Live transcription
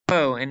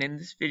Oh, and in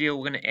this video,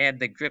 we're going to add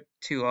the grip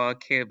to our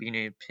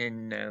carabiner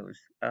pin nose.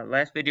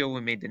 Last video,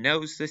 we made the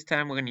nose. This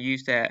time, we're going to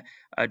use that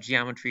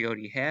geometry we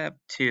already have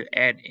to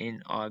add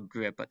in our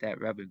grip, that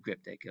rubber grip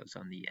that goes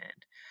on the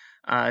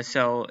end.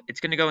 So it's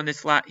going to go in this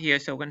slot here.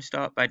 So we're going to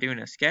start by doing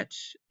a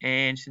sketch.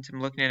 And since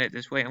I'm looking at it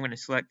this way, I'm going to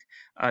select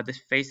this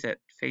face that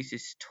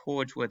faces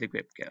towards where the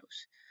grip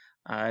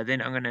goes.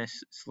 Then I'm going to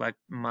select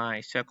my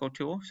circle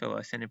tool, so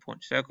a center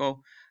point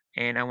circle.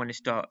 And I want to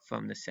start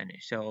from the center.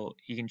 So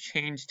you can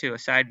change to a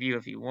side view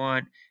if you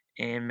want,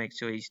 and make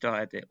sure you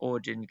start at the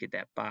origin, get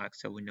that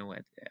box so we know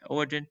at the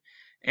origin.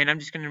 And I'm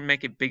just going to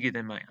make it bigger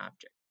than my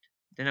object.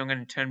 Then I'm going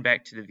to turn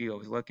back to the view I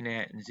was looking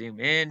at and zoom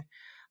in.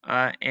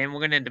 And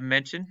we're going to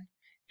dimension,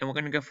 and we're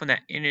going to go from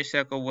that inner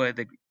circle where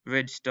the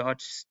grid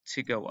starts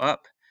to go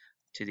up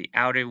to the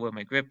outer where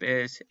my grip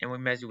is, and we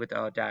measure with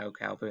our dial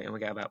caliper, and we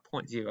got about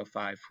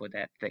 0.05 for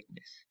that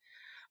thickness.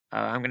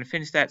 I'm going to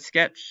finish that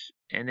sketch,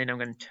 and then I'm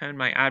going to turn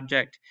my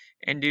object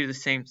and do the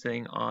same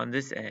thing on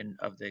this end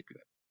of the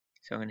grip.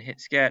 So I'm going to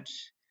hit sketch,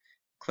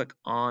 click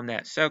on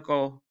that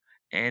circle,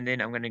 and then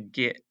I'm going to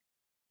get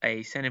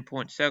a center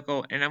point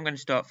circle, and I'm going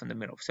to start from the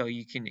middle. So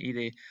you can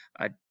either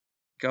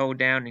go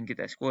down and get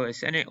that square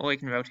center, or you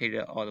can rotate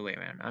it all the way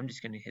around. I'm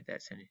just going to hit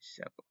that center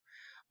circle.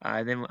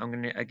 Then I'm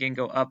going to again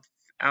go up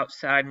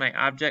outside my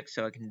object,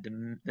 so I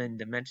can then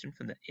dimension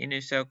from the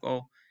inner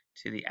circle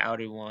to the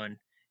outer one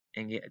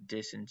and get a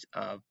distance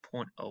of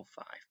 0.05.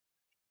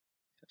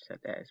 So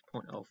set that as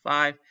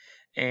 0.05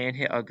 and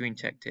hit our green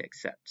check to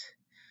accept.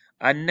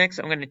 Next,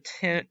 I'm going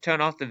to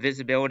turn off the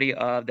visibility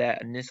of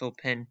that initial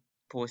pin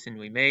portion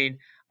we made.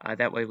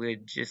 That way we're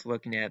just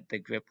looking at the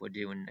grip we're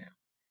doing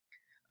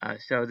now.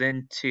 So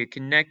then to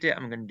connect it,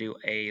 I'm going to do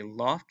a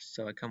loft.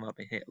 So I come up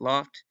and hit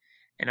loft,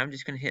 and I'm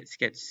just going to hit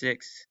sketch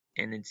 6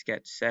 and then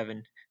sketch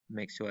 7.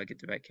 Make sure I get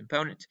the right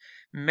components.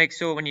 Make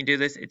sure when you do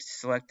this,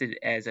 it's selected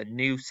as a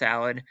new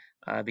solid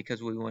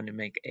because we want to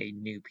make a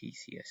new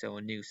piece here, so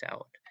a new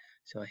solid.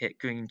 So I hit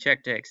green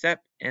check to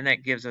accept, and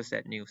that gives us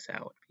that new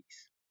solid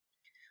piece.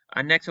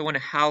 Next, I want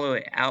to hollow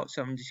it out,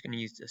 so I'm just going to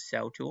use the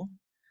cell tool.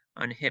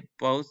 I'm going to hit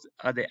both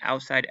of the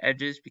outside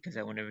edges because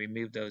I want to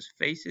remove those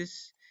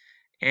faces.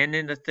 And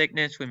then the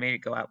thickness, we made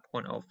it go out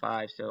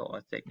 0.05, so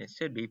our thickness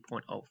should be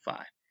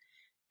 0.05.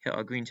 Hit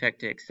our green check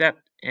to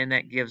accept, and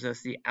that gives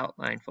us the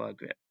outline for our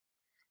grip.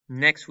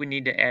 Next, we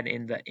need to add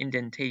in the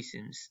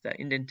indentations. The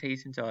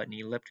indentations are an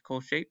elliptical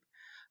shape.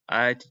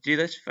 To do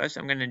this, first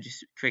I'm going to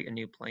just create a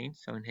new plane.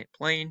 So I'm going to hit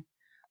plane.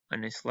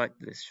 I'm going to select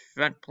this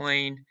front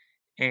plane,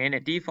 and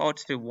it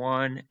defaults to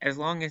 1. As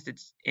long as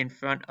it's in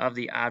front of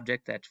the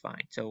object, that's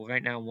fine. So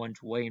right now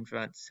 1's way in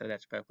front, so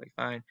that's perfectly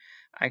fine.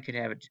 I could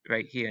have it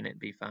right here and it'd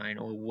be fine,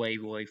 or way,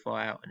 way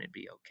far out and it'd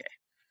be okay.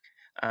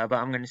 But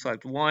I'm going to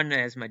select 1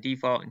 as my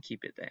default and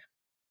keep it there.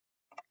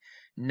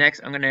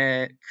 Next, I'm going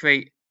to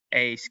create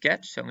a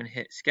sketch. So I'm going to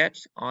hit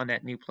sketch on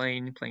that new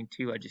plane, plane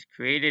 2 I just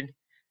created,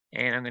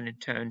 and I'm going to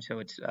turn so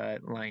it's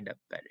lined up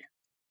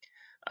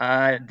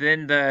better.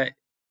 Then the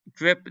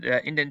grip,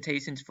 the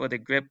indentations for the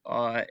grip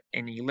are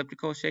an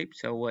elliptical shape.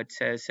 So what it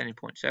says center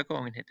point circle,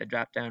 I'm going to hit the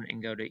drop down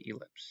and go to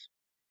ellipse.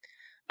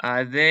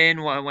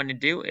 Then what I want to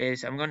do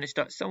is I'm going to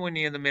start somewhere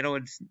near the middle.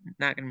 It's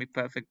not going to be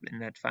perfect,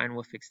 and that's fine.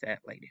 We'll fix that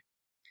later.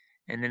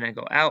 And then I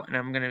go out, and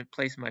I'm going to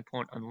place my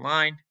point on the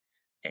line,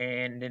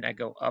 and then I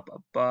go up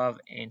above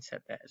and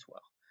set that as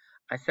well.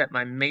 I set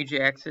my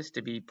major axis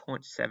to be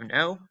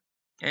 0.70,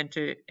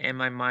 enter, and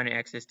my minor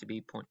axis to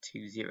be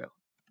 0.20,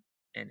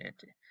 and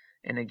enter.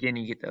 And again,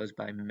 you get those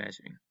by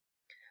measuring.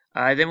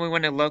 Then we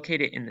want to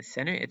locate it in the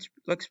center. It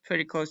looks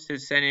pretty close to the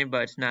center,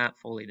 but it's not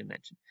fully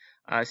dimensioned.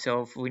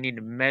 So if we need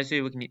to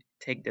measure, we can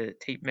take the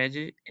tape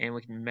measure, and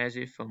we can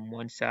measure from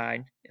one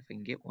side, if we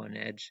can get one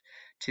edge,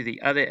 to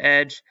the other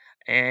edge,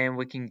 and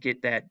we can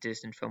get that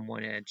distance from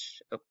one edge.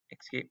 Oh,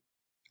 escape.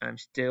 I'm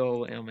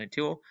still on my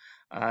tool.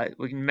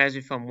 We can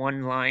measure from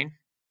one line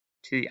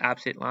to the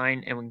opposite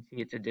line, and we can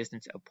see it's a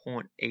distance of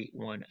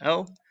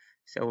 0.810.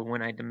 So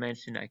when I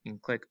dimension, I can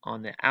click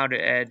on the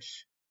outer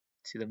edge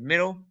to the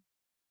middle,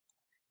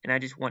 and I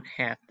just want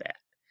half that.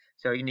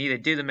 So you can either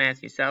do the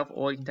math yourself,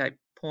 or you can type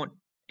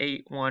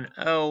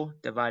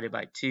 0.810 divided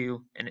by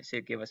 2, and it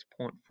should give us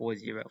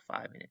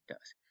 0.405, and it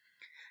does.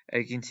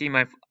 You can see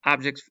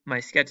my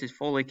sketch is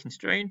fully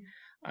constrained,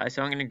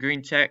 so I'm going to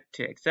green check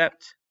to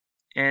accept,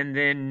 and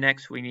then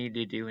next we need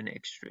to do an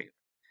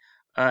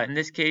extrude. In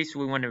this case,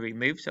 we want to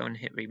remove, so I'm going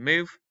to hit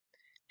remove,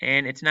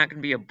 and it's not going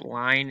to be a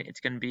blind, it's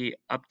going to be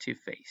up to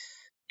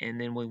face, and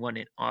then we want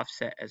an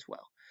offset as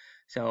well.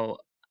 So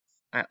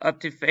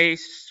up to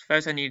face,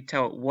 first I need to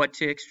tell it what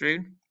to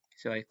extrude,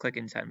 so I click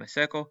inside my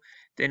circle.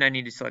 Then I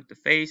need to select the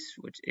face,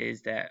 which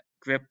is that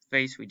grip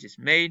face we just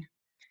made.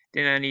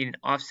 Then I need an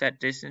offset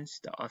distance.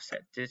 The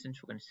offset distance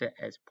we're going to set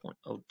as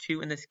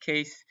 0.02 in this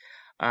case.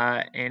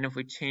 And if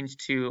we change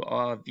to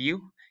our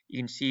view, you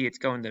can see it's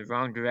going the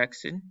wrong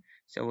direction.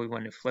 So we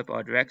want to flip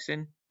our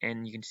direction,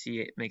 and you can see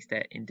it makes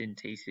that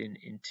indentation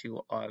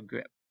into our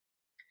grip.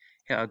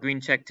 Hit our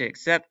green check to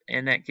accept,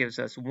 and that gives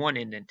us one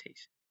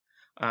indentation.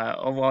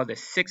 Overall,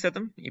 there's 6 of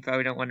them. You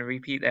probably don't want to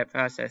repeat that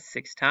process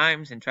 6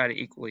 times and try to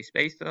equally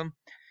space them.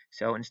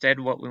 So instead,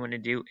 what we want to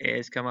do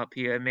is come up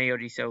here, may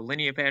already show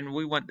linear pattern.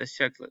 We want the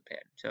circular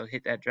pattern. So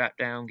hit that drop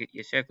down, get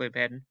your circular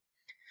pattern.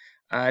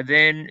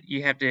 Then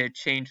you have to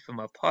change from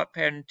a part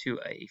pattern to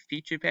a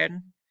feature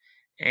pattern.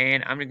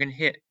 And I'm going to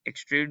hit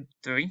Extrude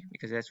 3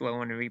 because that's what I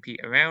want to repeat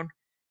around.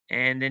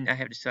 And then I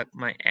have to select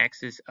my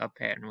axis up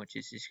pattern, which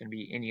is just going to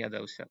be any of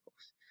those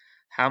circles.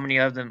 How many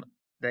of them,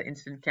 the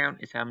instant count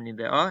is how many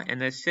there are, and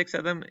there's 6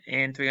 of them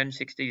and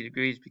 360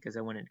 degrees because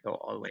I want it to go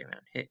all the way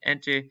around. Hit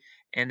enter,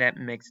 and that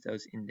makes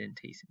those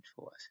indentations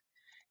for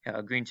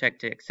us. Green check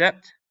to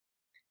accept.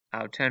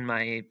 I'll turn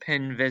my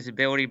pen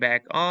visibility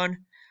back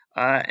on,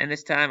 and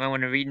this time I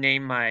want to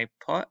rename my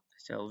part.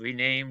 So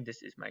rename,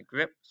 this is my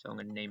grip, so I'm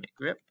going to name it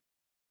grip.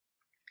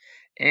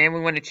 And we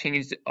want to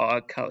change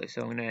our color,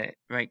 so I'm going to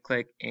right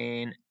click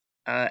and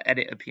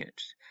edit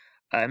appearance.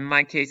 In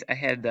my case, I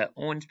had the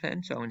orange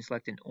pen, so I'm going to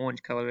select an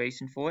orange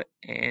coloration for it,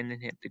 and then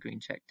hit the green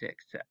check to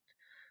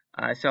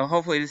accept. So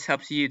hopefully this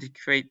helps you to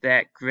create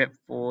that grip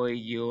for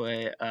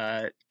your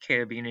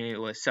carabiner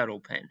or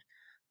shuttle pen.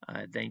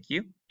 Thank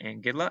you,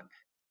 and good luck.